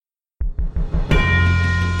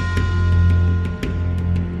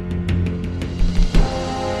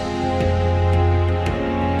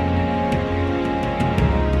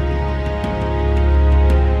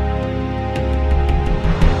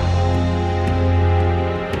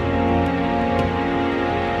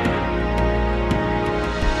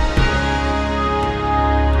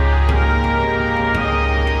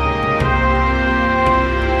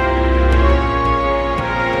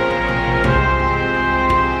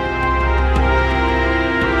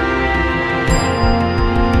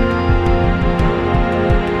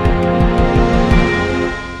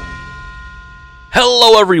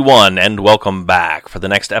Hello everyone, and welcome back for the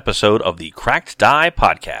next episode of the Cracked Die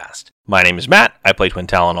Podcast. My name is Matt, I play Twin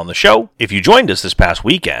Talon on the show. If you joined us this past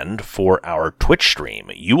weekend for our Twitch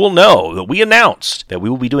stream, you will know that we announced that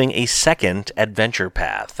we will be doing a second adventure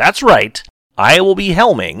path. That's right, I will be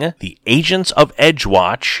helming the Agents of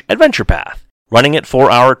Edgewatch adventure path, running it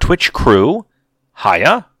for our Twitch crew,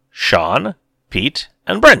 Haya, Sean, Pete,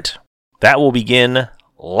 and Brent. That will begin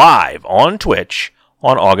live on Twitch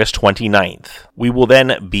on August 29th. We will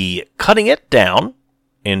then be cutting it down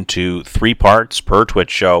into 3 parts per Twitch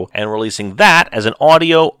show and releasing that as an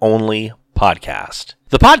audio-only podcast.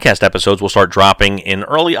 The podcast episodes will start dropping in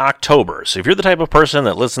early October, so if you're the type of person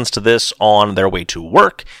that listens to this on their way to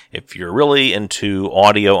work, if you're really into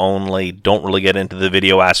audio-only, don't really get into the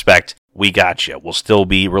video aspect, we got you. We'll still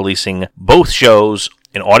be releasing both shows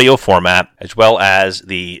in audio format, as well as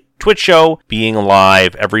the Twitch show being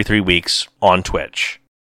live every 3 weeks on Twitch.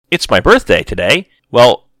 It's my birthday today.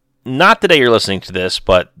 Well, not the day you're listening to this,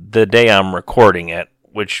 but the day I'm recording it,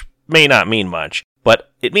 which may not mean much,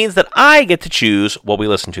 but it means that I get to choose what we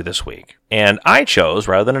listen to this week. And I chose,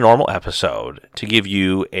 rather than a normal episode, to give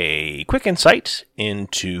you a quick insight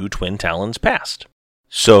into Twin Talon's past.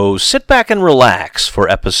 So sit back and relax for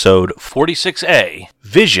episode 46A,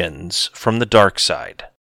 Visions from the Dark Side.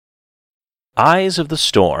 Eyes of the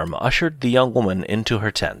Storm ushered the young woman into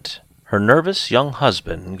her tent. Her nervous young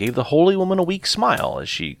husband gave the holy woman a weak smile as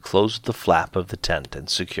she closed the flap of the tent and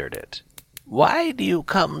secured it. "Why do you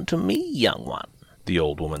come to me, young one?" the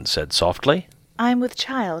old woman said softly. "I'm with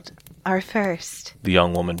child, our first," the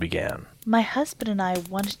young woman began. "My husband and I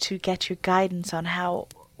wanted to get your guidance on how,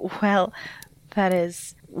 well, that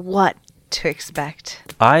is, what to expect."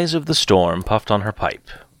 Eyes of the Storm puffed on her pipe,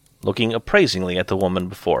 looking appraisingly at the woman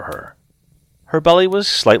before her. Her belly was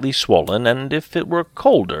slightly swollen, and if it were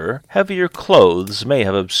colder, heavier clothes may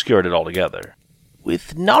have obscured it altogether.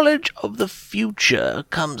 "With knowledge of the future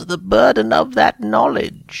comes the burden of that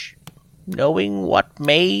knowledge. Knowing what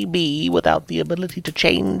may be without the ability to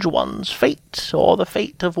change one's fate or the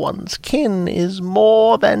fate of one's kin is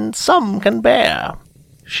more than some can bear."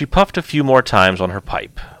 She puffed a few more times on her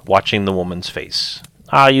pipe, watching the woman's face.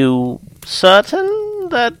 "Are you certain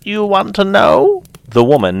that you want to know?" The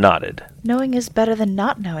woman nodded. "Knowing is better than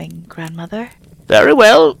not knowing, grandmother." "Very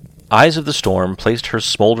well." Eyes of the Storm placed her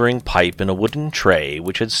smoldering pipe in a wooden tray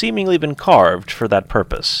which had seemingly been carved for that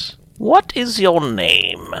purpose. "What is your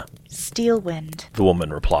name?" "Steelwind," the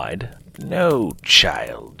woman replied. "No,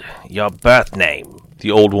 child. Your birth name,"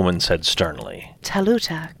 the old woman said sternly.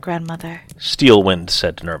 "Taluta, grandmother." Steelwind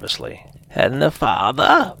said nervously. "And the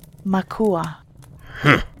father?" "Makua."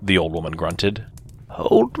 The old woman grunted.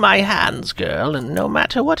 "Hold my hands, girl, and no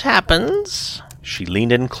matter what happens..." She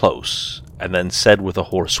leaned in close, and then said with a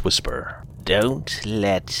hoarse whisper, "Don't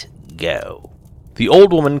let go." The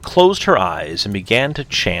old woman closed her eyes and began to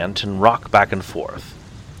chant and rock back and forth.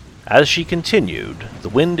 As she continued, the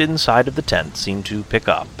wind inside of the tent seemed to pick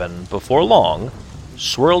up, and before long,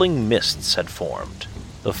 swirling mists had formed.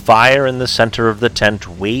 The fire in the center of the tent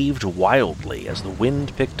waved wildly as the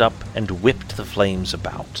wind picked up and whipped the flames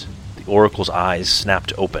about. The oracle's eyes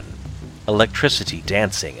snapped open, electricity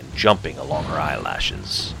dancing and jumping along her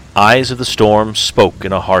eyelashes. Eyes of the Storm spoke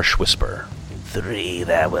in a harsh whisper. 3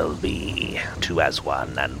 there will be, 2 as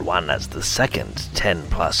one, and 1 as the second, 10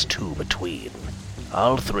 plus 2 between.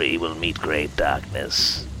 All 3 will meet great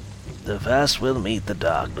darkness. The first will meet the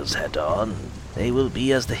darkness head-on. They will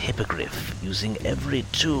be as the hippogriff, using every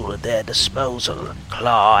tool at their disposal,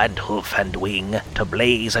 claw and hoof and wing, to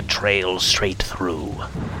blaze a trail straight through.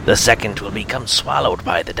 The second will become swallowed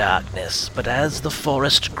by the darkness, but as the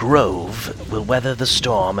forest grove, will weather the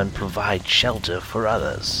storm and provide shelter for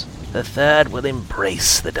others. The third will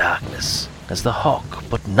embrace the darkness, as the hawk,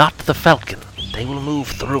 but not the falcon. They will move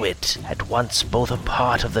through it, at once both a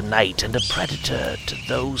part of the night and a predator to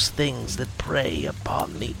those things that prey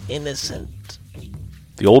upon the innocent.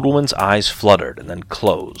 The old woman's eyes fluttered and then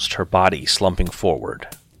closed, her body slumping forward.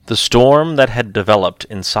 The storm that had developed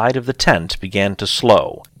inside of the tent began to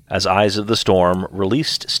slow, as Eyes of the Storm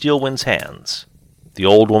released Steelwind's hands. The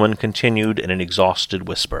old woman continued in an exhausted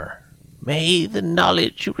whisper. "May the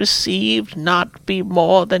knowledge you received not be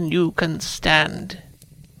more than you can stand.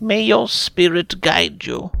 May your spirit guide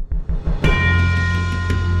you."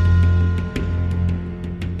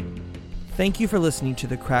 Thank you for listening to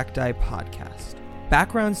the Cracked Die Podcast.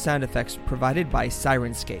 Background sound effects provided by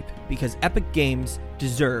Syrinscape, because epic games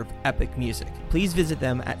deserve epic music. Please visit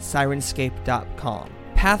them at Syrinscape.com.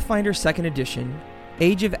 Pathfinder 2nd Edition,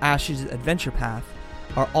 Age of Ashes Adventure Path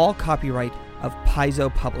are all copyright of Paizo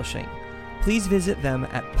Publishing. Please visit them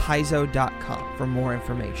at paizo.com for more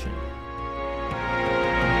information.